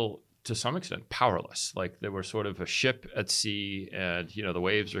feel, to some extent, powerless. Like that we're sort of a ship at sea, and you know the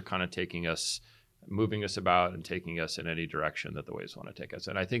waves are kind of taking us moving us about and taking us in any direction that the waves want to take us.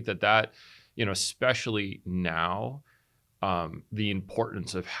 And I think that, especially now, the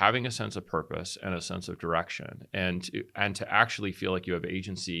importance of having a sense of purpose and a sense of direction, and to actually feel like you have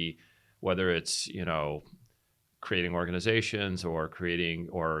agency, whether it's, creating organizations or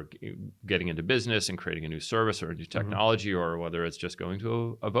getting into business and creating a new service or a new technology, or whether it's just going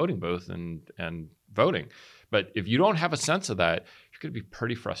to a voting booth and voting. But if you don't have a sense of that, you're going to be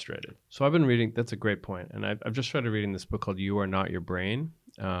pretty frustrated. So I've been reading, that's a great point. And I've just started reading this book called You Are Not Your Brain.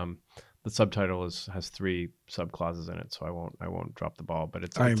 The subtitle has 3 subclauses in it, so I won't drop the ball.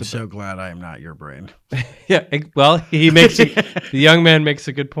 But I am so glad I am not your brain. Yeah, well, the young man makes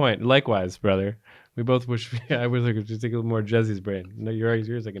a good point. Likewise, brother. We both wish I wish I could just take a little more Jesse's brain. No,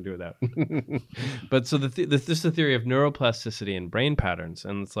 yours I can do without. But so this is the theory of neuroplasticity and brain patterns,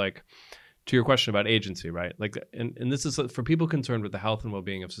 and it's like, to your question about agency, right? Like, and this is for people concerned with the health and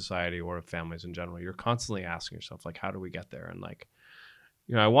well-being of society or of families in general. You're constantly asking yourself, like, how do we get there? And like,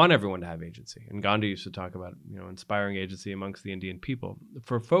 I want everyone to have agency. And Gandhi used to talk about, inspiring agency amongst the Indian people.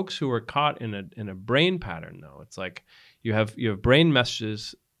 For folks who are caught in a brain pattern, though, it's like you have brain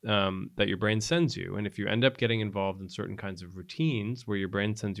messages that your brain sends you. And if you end up getting involved in certain kinds of routines where your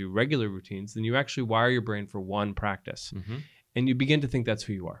brain sends you regular routines, then you actually wire your brain for one practice. Mm-hmm. And you begin to think that's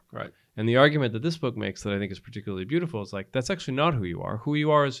who you are. Right. And the argument that this book makes that I think is particularly beautiful is like, that's actually not who you are. Who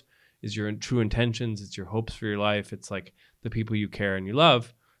you are is your true intentions. It's your hopes for your life. It's like the people you care and you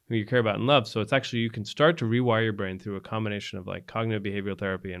love, who you care about and love. So it's actually, you can start to rewire your brain through a combination of like cognitive behavioral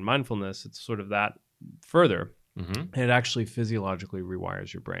therapy and mindfulness. It's sort of that further. Mm-hmm. And it actually physiologically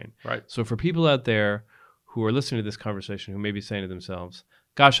rewires your brain. Right. So for people out there who are listening to this conversation, who may be saying to themselves,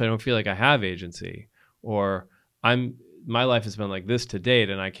 gosh, I don't feel like I have agency, or my life has been like this to date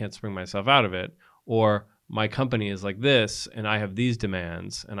and I can't spring myself out of it, or my company is like this and I have these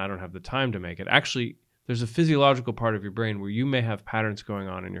demands and I don't have the time to make it. Actually, there's a physiological part of your brain where you may have patterns going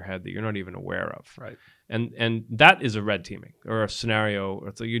on in your head that you're not even aware of. Right. And that is a red teaming or a scenario.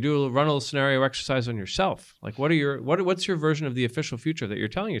 It's like you run a little scenario exercise on yourself. Like, what's your version of the official future that you're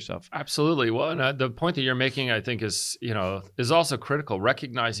telling yourself? Absolutely. Well, and the point that you're making, I think, is also critical.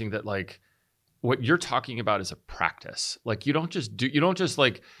 Recognizing that, like, what you're talking about is a practice. Like, you don't just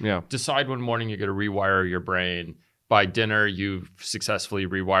decide one morning you're going to rewire your brain. By dinner, you've successfully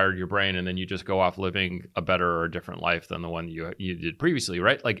rewired your brain, and then you just go off living a better or a different life than the one you did previously,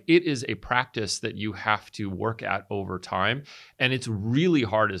 right? Like, it is a practice that you have to work at over time, and it's really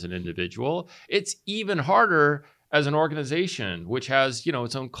hard as an individual. It's even harder as an organization, which has,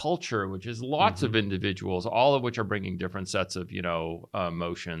 its own culture, which is lots of individuals, all of which are bringing different sets of,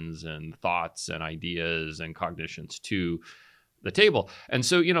 emotions and thoughts and ideas and cognitions to the table. And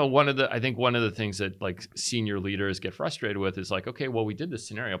so, one of the things that like senior leaders get frustrated with is like, okay, well, we did this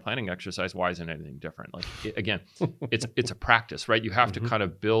scenario planning exercise. Why isn't anything different? Like, it's a practice, right? You have to kind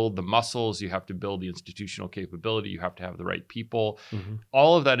of build the muscles. You have to build the institutional capability. You have to have the right people.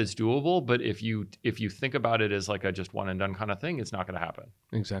 All of that is doable. But if you think about it as like a just one and done kind of thing, it's not going to happen.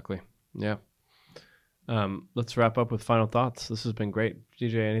 Exactly. Yeah. Let's wrap up with final thoughts. This has been great.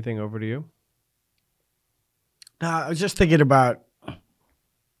 DJ, anything over to you? I was just thinking about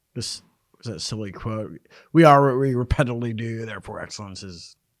this. Was that silly quote? We are what we repetitively do. Therefore, excellence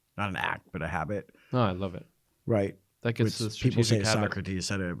is not an act, but a habit. Oh, I love it. Right. That gets the people say habit. Socrates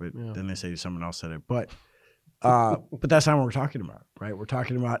said it, but then they say someone else said it. But that's not what we're talking about, right? We're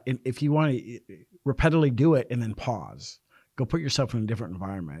talking about if you want to repetitively do it and then pause, go put yourself in a different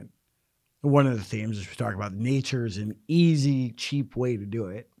environment. One of the themes is we talk about nature is an easy, cheap way to do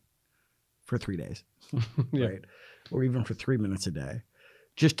it for 3 days. Yeah. Right? Or even for 3 minutes a day,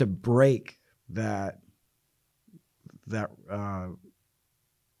 just to break that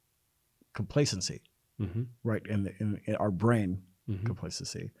complacency, right? In our brain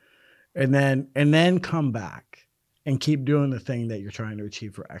complacency, and then come back and keep doing the thing that you're trying to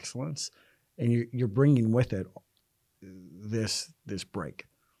achieve for excellence, and you're bringing with it this break.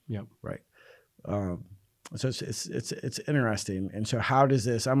 Yep. Right. So it's interesting. And so how does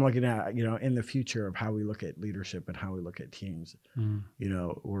this, I'm looking at, in the future of how we look at leadership and how we look at teams,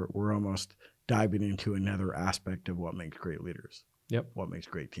 we're almost diving into another aspect of what makes great leaders. Yep. What makes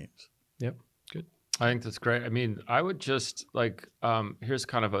great teams. Yep. Good. I think that's great. I mean, I would just here's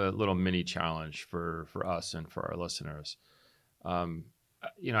kind of a little mini challenge for us and for our listeners.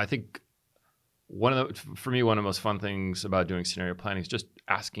 I think one of the most fun things about doing scenario planning is just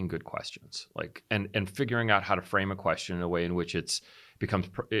asking good questions, like and figuring out how to frame a question in a way in which it becomes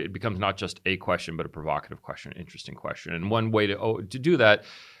not just a question, but a provocative question, an interesting question. And one way to do that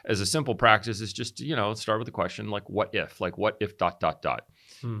as a simple practice is just, start with a question like, what if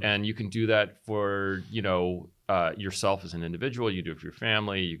And you can do that for, yourself as an individual. You do it for your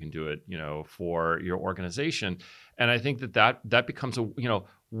family. You can do it, for your organization. And I think that becomes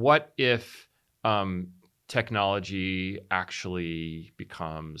what if technology actually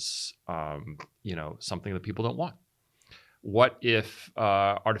becomes, something that people don't want? What if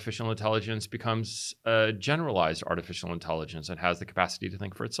artificial intelligence becomes generalized artificial intelligence and has the capacity to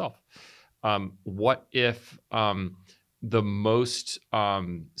think for itself? What if the most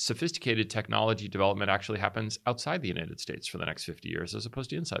sophisticated technology development actually happens outside the United States for the next 50 years as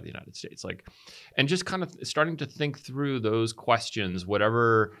opposed to inside the United States? And just kind of starting to think through those questions,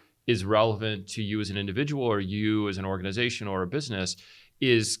 whatever is relevant to you as an individual or you as an organization or a business,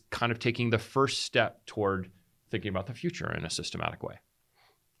 is kind of taking the first step toward thinking about the future in a systematic way.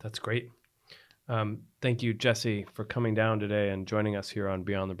 That's great. Thank you, Jesse, for coming down today and joining us here on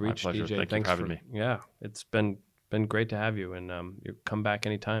Beyond the Breach. My pleasure. DJ, Thanks for having me. Yeah, it's been great to have you, and you come back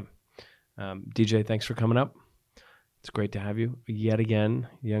anytime. DJ, thanks for coming up. It's great to have you yet again,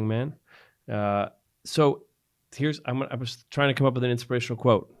 young man. So I was trying to come up with an inspirational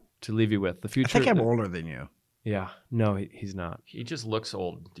quote to leave you with. The future. I think I'm older than you. Yeah, no, he's not. He just looks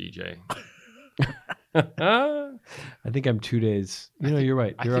old, DJ. I think I'm 2 days. You're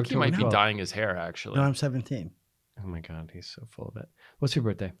right. I think he might be dyeing his hair, actually. No, I'm 17. Oh my God, he's so full of it. What's your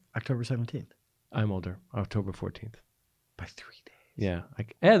birthday? October 17th. I'm older. October 14th. By 3 days. Yeah.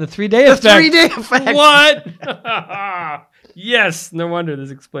 The 3-day effect. The 3-day effect. What? Yes. No wonder.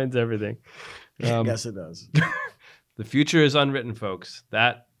 This explains everything. Yes, it does. The future is unwritten, folks.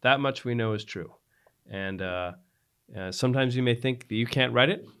 That much we know is true. And sometimes you may think that you can't write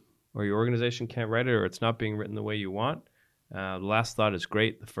it, or your organization can't write it, or it's not being written the way you want. The last thought is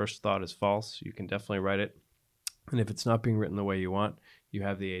great. The first thought is false. You can definitely write it. And if it's not being written the way you want, you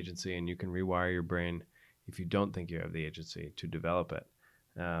have the agency, and you can rewire your brain if you don't think you have the agency to develop it.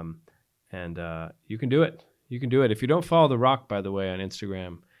 And you can do it. You can do it. If you don't follow The Rock, by the way, on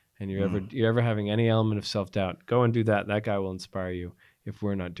Instagram, and you're ever having any element of self-doubt, go and do that. That guy will inspire you if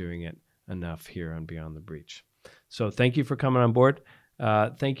we're not doing it enough here on Beyond the Breach. So thank you for coming on board.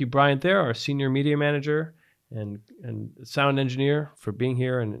 Thank you, Brian Thayer, our senior media manager and sound engineer, for being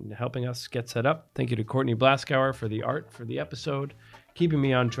here and helping us get set up. Thank you to Courtney Blaskauer for the art for the episode, keeping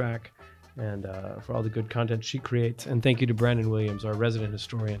me on track, and for all the good content she creates. And thank you to Brandon Williams, our resident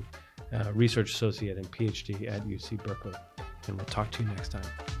historian, research associate, and PhD at UC Berkeley. And we'll talk to you next time.